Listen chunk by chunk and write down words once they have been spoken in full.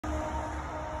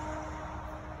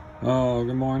Oh,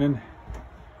 good morning.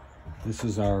 This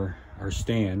is our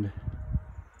stand.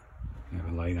 We have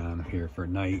a light on here for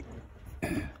night.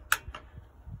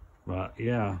 But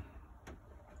yeah,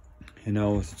 you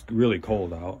know, it's really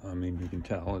cold out. I mean, you can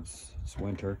tell it's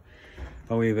winter.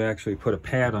 But we've actually put a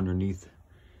pad underneath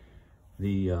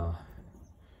the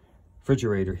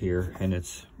refrigerator here, and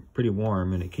it's pretty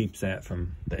warm, and it keeps that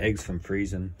from the eggs from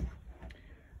freezing.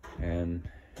 And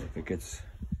if it gets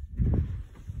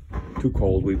too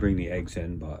cold, we bring the eggs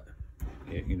in, but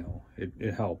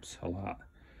it helps a lot.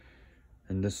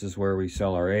 And this is where we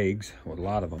sell our eggs, with a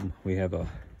lot of them. We have a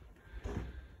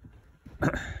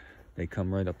they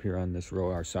come right up here on this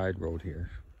road, our side road here.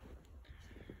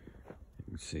 You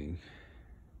can see.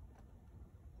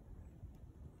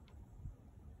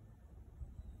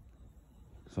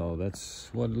 So that's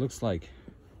what it looks like.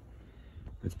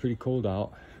 It's pretty cold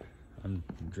out. I'm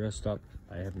dressed up.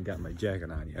 I haven't got my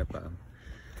jacket on yet, but I'm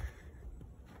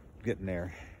getting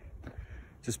there.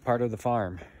 Just part of the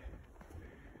farm.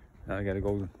 Now I gotta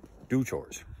go do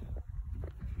chores.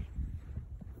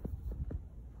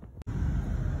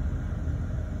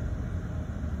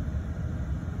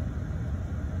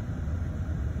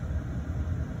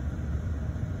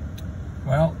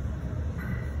 Well,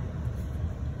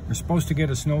 we're supposed to get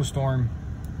a snowstorm.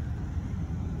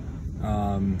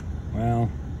 Well,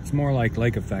 it's more like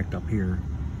lake effect up here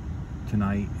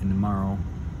tonight and tomorrow.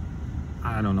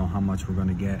 I don't know how much we're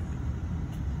gonna get.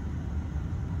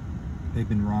 They've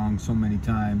been wrong so many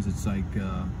times. It's like,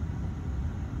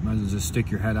 might as well just stick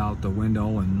your head out the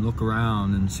window and look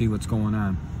around and see what's going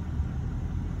on.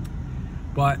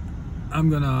 But I'm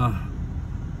gonna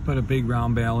put a big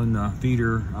round bale in the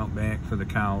feeder out back for the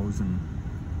cows, and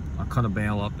I'll cut a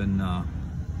bale up and I'll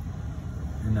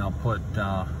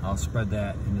spread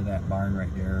that into that barn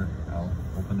right there. I'll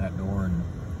open that door and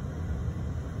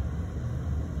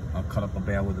I'll cut up a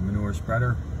bale with a manure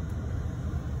spreader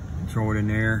and throw it in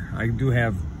there. I do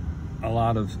have a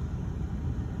lot of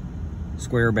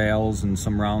square bales and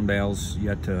some round bales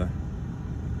yet to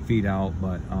feed out,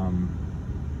 but I'm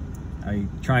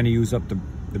trying to use up the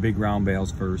big round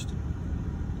bales first.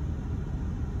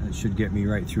 That should get me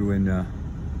right through into,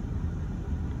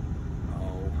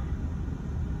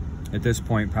 at this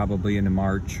point, probably into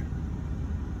March,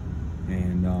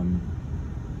 and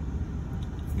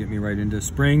get me right into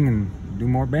spring and do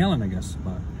more baling, I guess.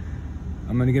 But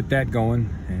I'm gonna get that going,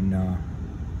 and I'm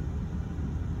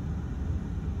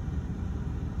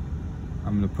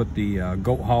gonna put the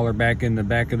goat hauler back in the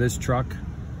back of this truck,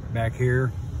 back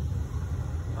here,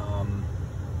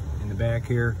 in the back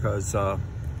here, because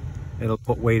it'll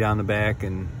put weight on the back,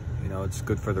 and it's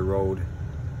good for the road.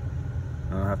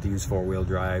 I don't have to use four-wheel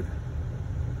drive.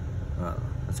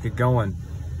 Let's get going.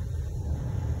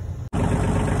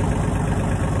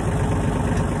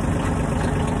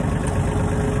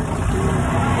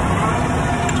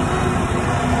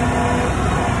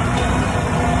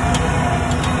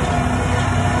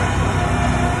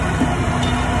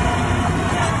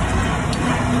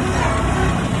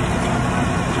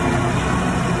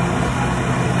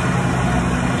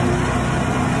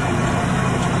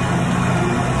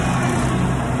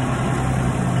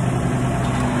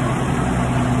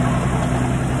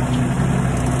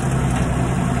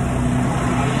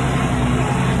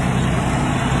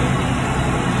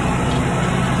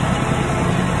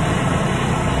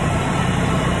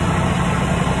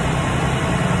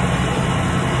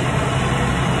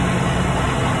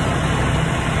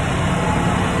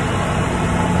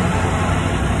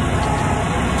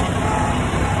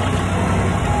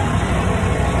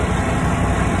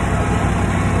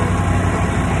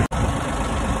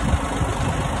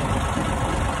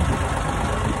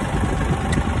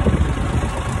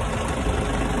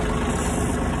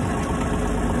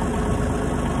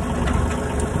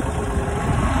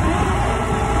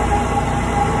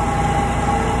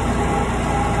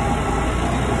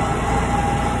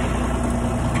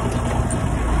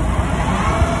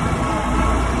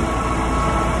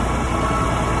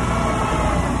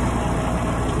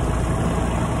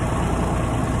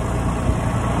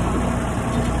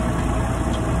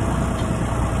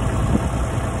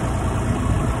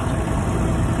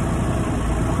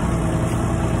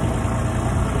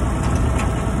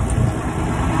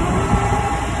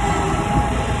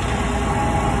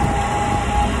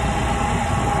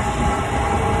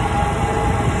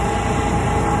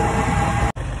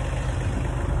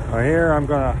 Here I'm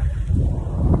gonna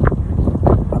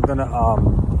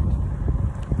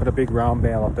put a big round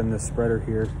bale up in this spreader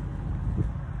here.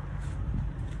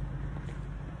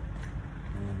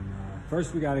 And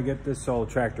first we got to get this old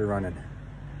tractor running.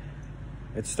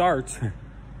 It starts.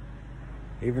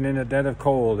 Even in the dead of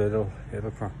cold, it'll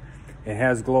It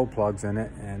has glow plugs in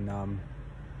it, and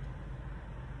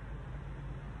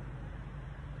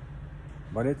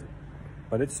but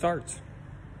it starts.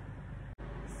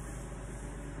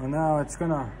 Well, now it's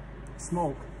gonna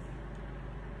smoke.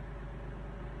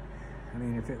 I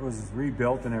mean, if it was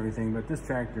rebuilt and everything, but this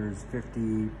tractor is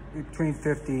between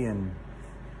 50 and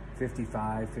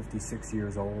 55, 56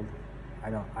 years old.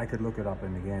 I could look it up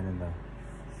and again in the,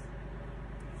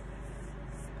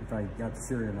 if I got the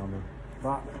serial number.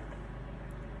 But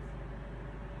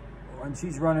when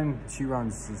she's running, she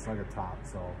runs just like a top.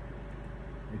 So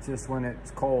it's just when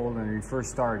it's cold and you first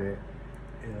start it,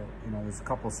 you know, there's a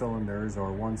couple cylinders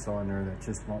or one cylinder that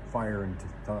just won't fire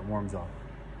until it warms up.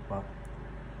 But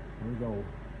here we go.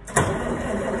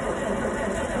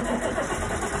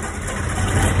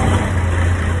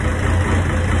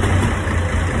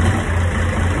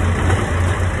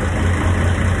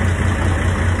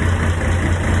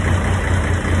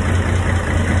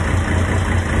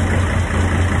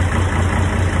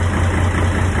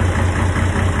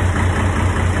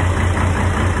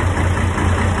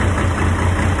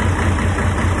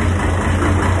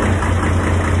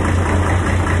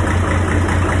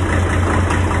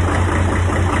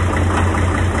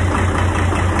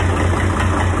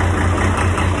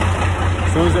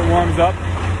 As soon as it warms up,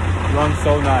 it runs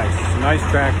so nice. It's a nice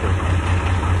tractor.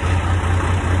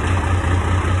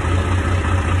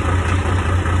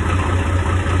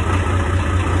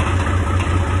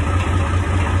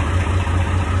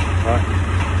 But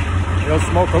it'll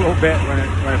smoke a little bit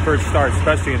when it first starts,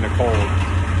 especially in the cold.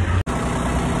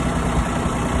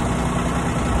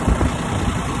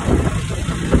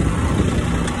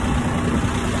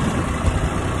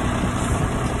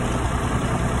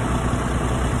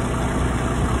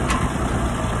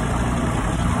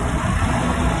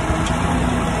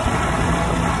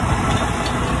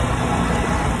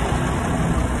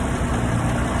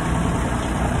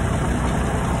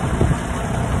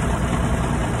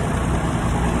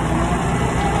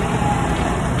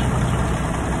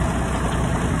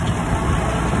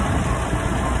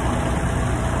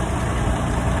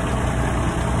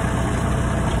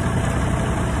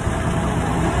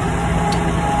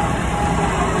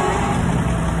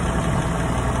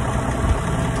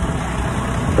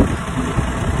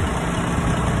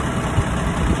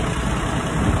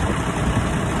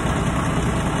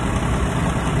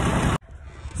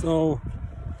 So,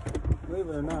 believe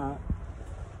it or not,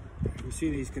 you see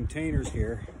these containers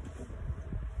here.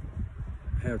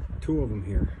 I have two of them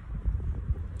here.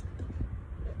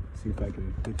 Let's see if I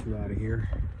can get you out of here.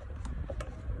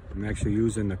 I'm actually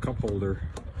using the cup holder,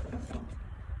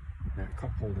 that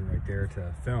cup holder right there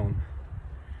to film.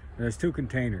 There's two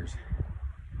containers.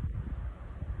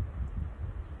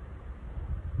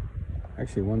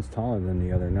 Actually, one's taller than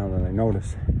the other now that I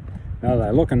notice. Now that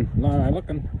I'm looking,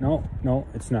 no,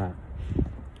 it's not.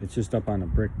 It's just up on a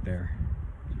brick there.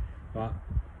 But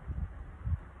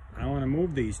I want to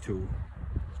move these two.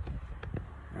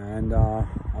 And I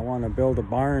want to build a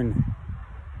barn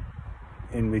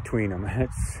in between them.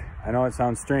 I know it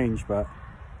sounds strange, but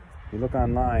you look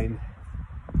online,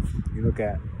 you look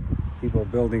at people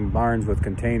building barns with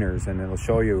containers and it'll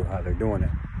show you how they're doing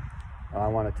it. I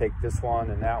want to take this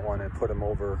one and that one and put them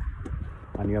over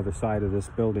on the other side of this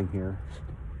building here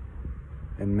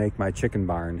and make my chicken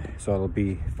barn. So it'll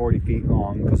be 40 feet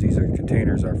long because these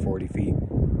containers are 40 feet.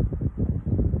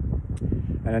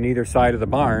 And on either side of the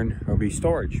barn will be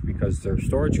storage because they're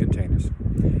storage containers.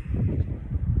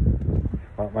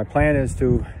 But my plan is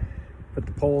to put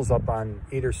the poles up on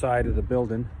either side of the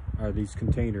building, or these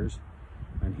containers,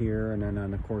 on here and then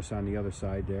on, of course, on the other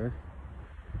side there,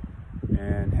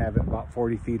 and have it about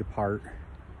 40 feet apart.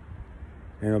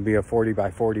 And it'll be a 40 by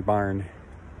 40 barn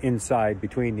inside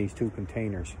between these two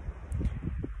containers.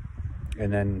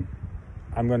 And then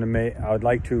I would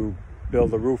like to build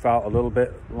the roof out a little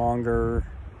bit longer,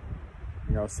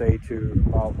 you know, say to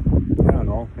about, I don't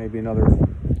know, maybe another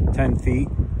 10 feet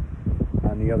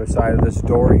on the other side of this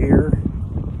door here.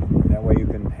 That way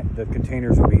the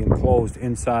containers will be enclosed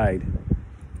inside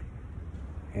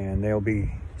and they'll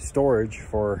be storage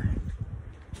for,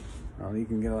 you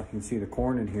can see the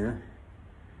corn in here.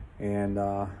 And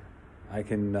I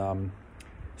can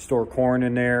store corn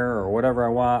in there or whatever I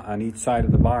want on each side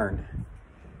of the barn.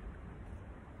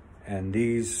 And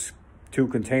these two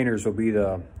containers will be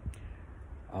the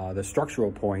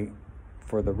structural point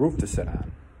for the roof to sit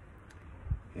on.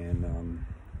 And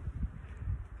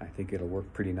I think it'll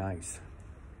work pretty nice.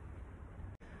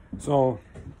 So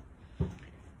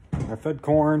I fed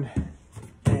corn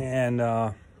and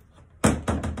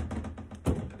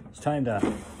it's time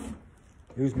to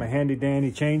use my handy dandy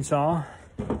chainsaw,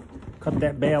 cut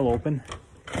that bale open.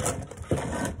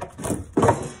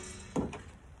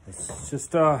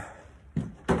 just home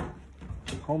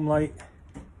light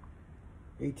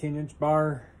 18-inch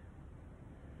bar.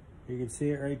 You can see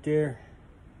it right there.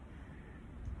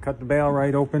 Cut the bale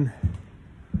right open,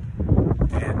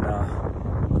 and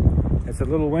it's a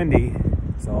little windy,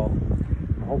 so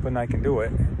I'm hoping I can do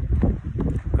it,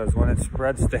 because when it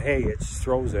spreads the hay it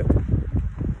throws it,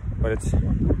 but it's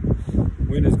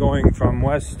wind is going from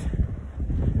west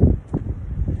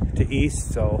to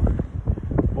east, so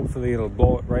hopefully it'll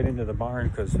blow it right into the barn,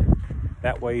 because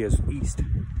that way is east.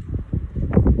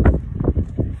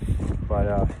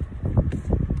 But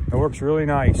it works really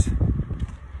nice.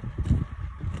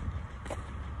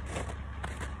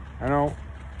 I know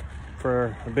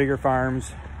for the bigger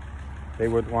farms, they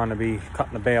would want to be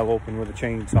cutting the bale open with a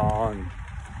chainsaw and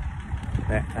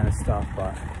that kind of stuff.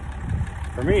 But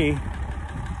for me,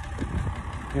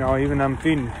 you know, even I'm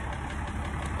feeding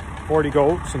 40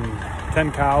 goats and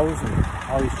 10 cows and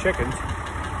all these chickens.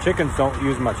 Chickens don't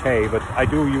use much hay, but I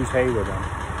do use hay with them.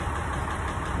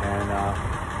 And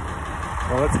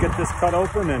well, let's get this cut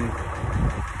open and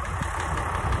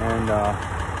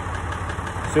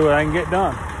see what I can get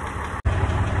done.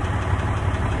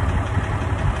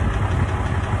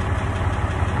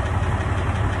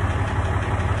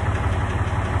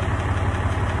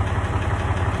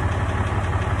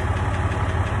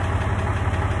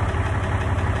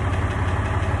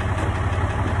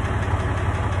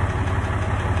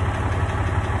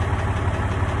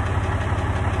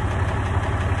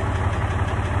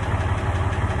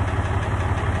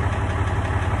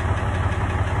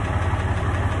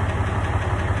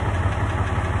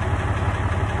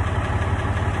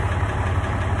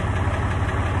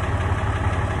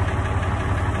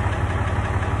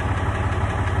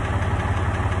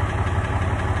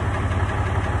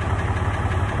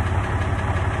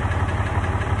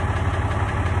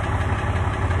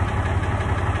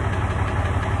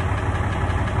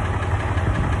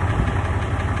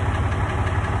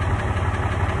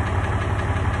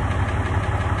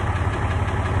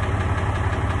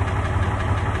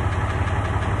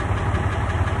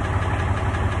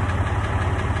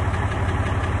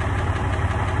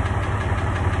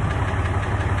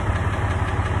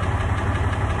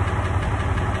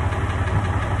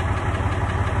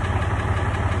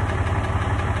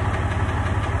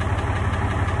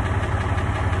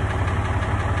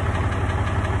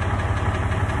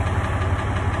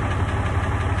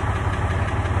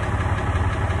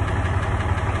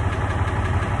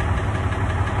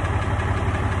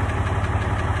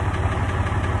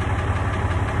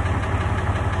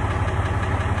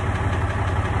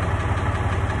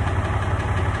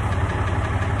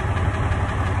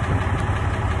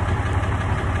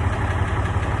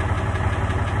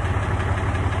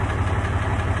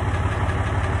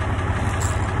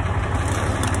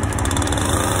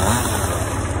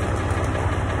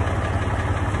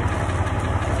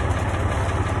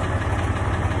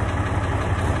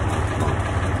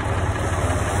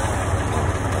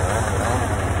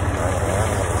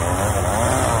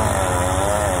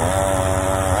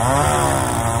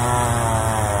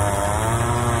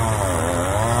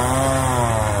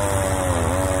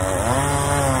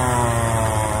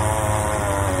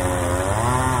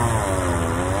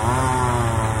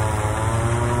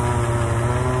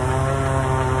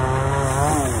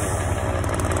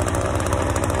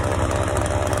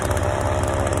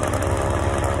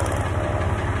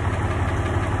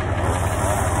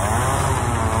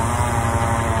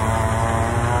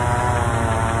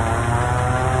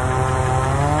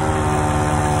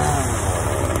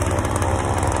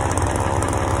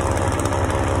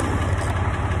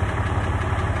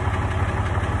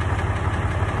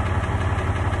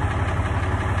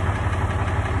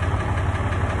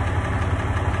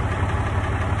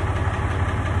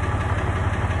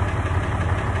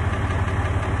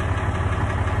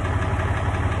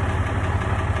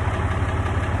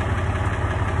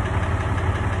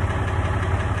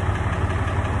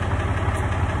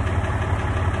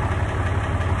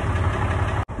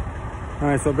 All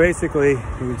right, so basically you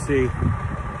can see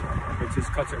it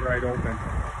just cuts it right open.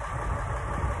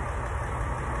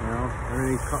 You know,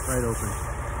 everything's cut right open.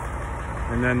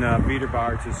 And then beater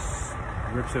bar just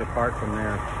rips it apart from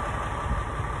there.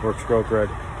 Works real good.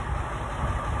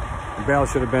 The bale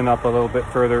should have been up a little bit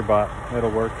further, but it'll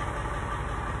work.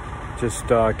 Just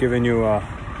giving you a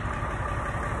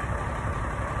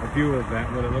view of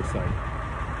that, what it looks like.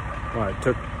 Well, it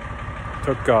took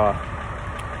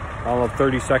all of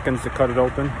 30 seconds to cut it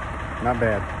open. Not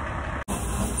bad.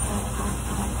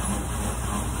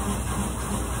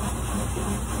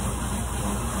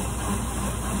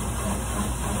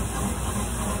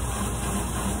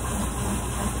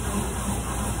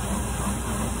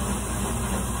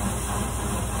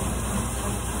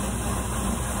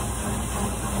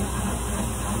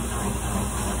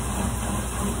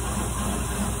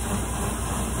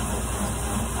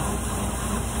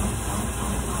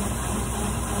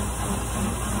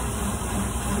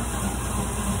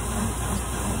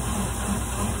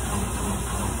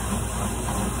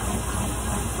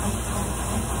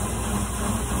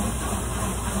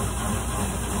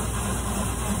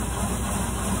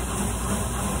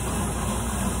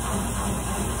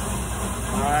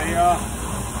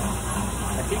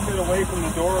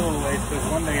 open the door a little late because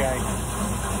one day I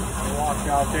walked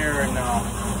out there and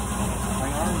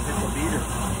my arm hit the beater,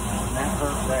 and that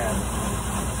hurt bad.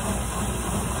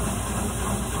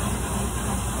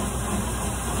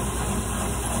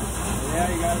 Yeah,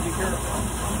 you gotta be careful.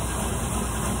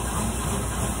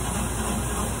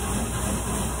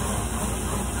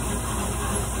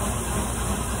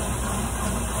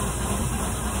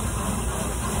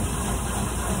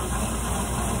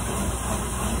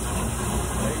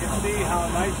 See how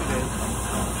nice it is.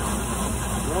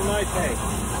 Real nice hay.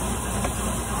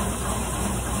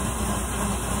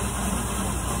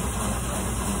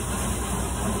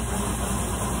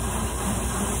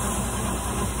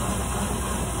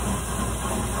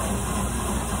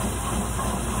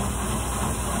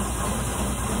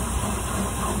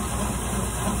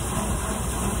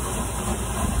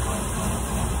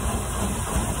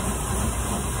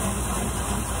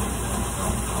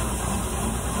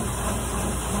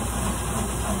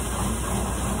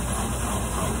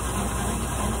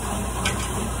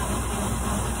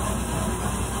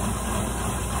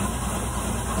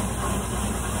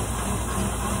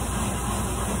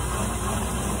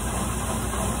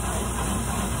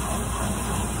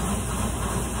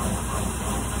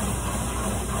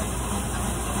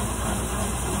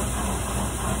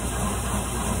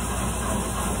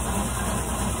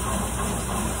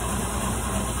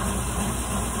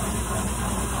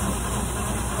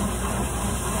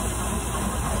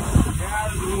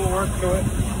 Work to it,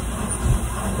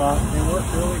 but it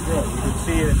works really good. You can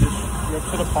see it just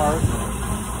rips it apart. A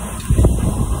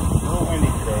little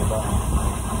windy today, but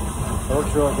it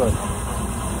works really good.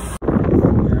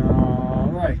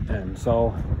 Alright then,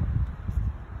 so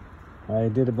I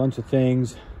did a bunch of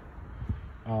things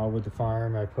with the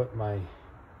farm. I put my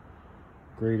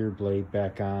grader blade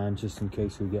back on just in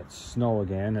case we get snow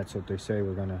again. That's what they say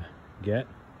we're gonna get.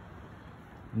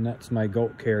 And that's my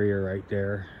goat carrier right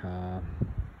there.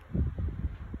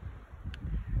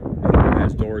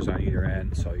 Has doors on either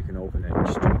end, so you can open it and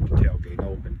just keep the tailgate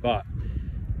open. But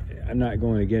I'm not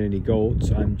going to get any goats.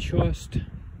 I'm just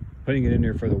putting it in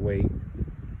there for the weight,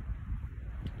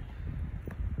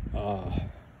 in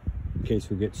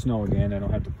case we get snow again. I don't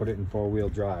have to put it in four-wheel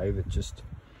drive. It just,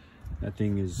 that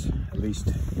thing is at least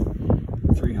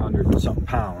 300 and something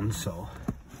pounds. So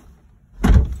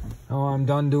I'm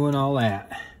done doing all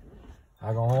that.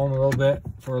 I'll go home for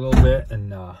a little bit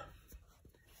and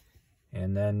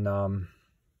then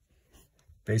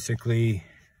basically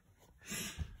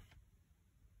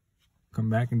come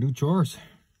back and do chores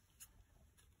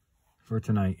for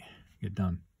tonight. Get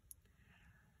done.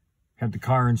 Had the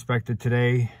car inspected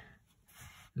today.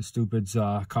 The stupids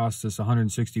cost us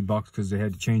 160 bucks because they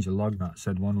had to change the lug nut.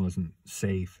 Said one wasn't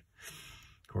safe.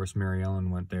 Of course, Mary Ellen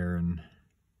went there, and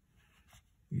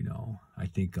you know, I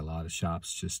think a lot of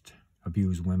shops just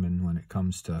abuse women when it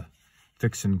comes to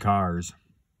fixing cars.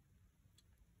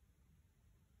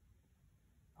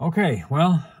 Okay,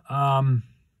 well,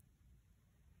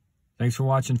 thanks for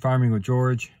watching Farming with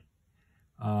George.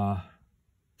 Tell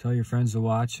your friends to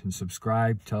watch and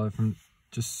subscribe. Tell them,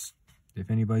 just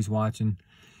if anybody's watching,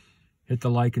 hit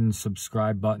the like and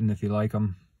subscribe button if you like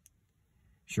them.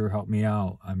 Sure help me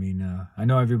out. I mean, I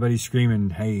know everybody's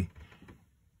screaming, hey,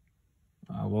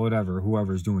 well, whatever,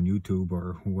 whoever's doing YouTube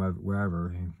or whoever,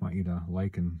 wherever, I want you to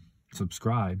like and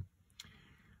subscribe.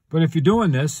 But if you're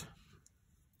doing this,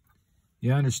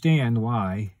 you understand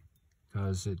why,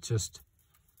 because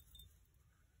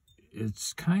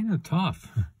it's kind of tough.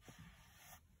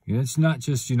 You know, it's not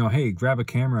just, you know, hey, grab a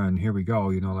camera and here we go.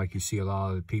 You know, like you see a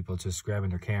lot of people just grabbing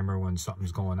their camera when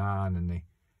something's going on and they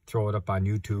throw it up on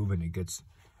YouTube and it gets,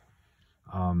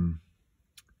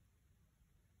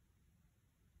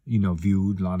 you know,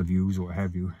 viewed, a lot of views or what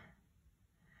have you.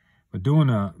 But doing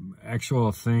a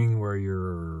actual thing where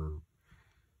you're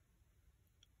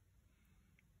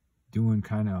doing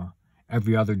kind of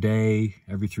every other day,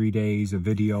 every 3 days, a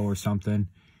video or something,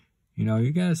 you know,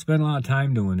 you got to spend a lot of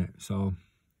time doing it. So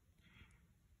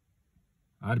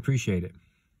I'd appreciate it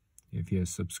if you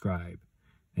subscribe.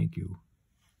 Thank you.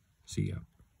 See ya.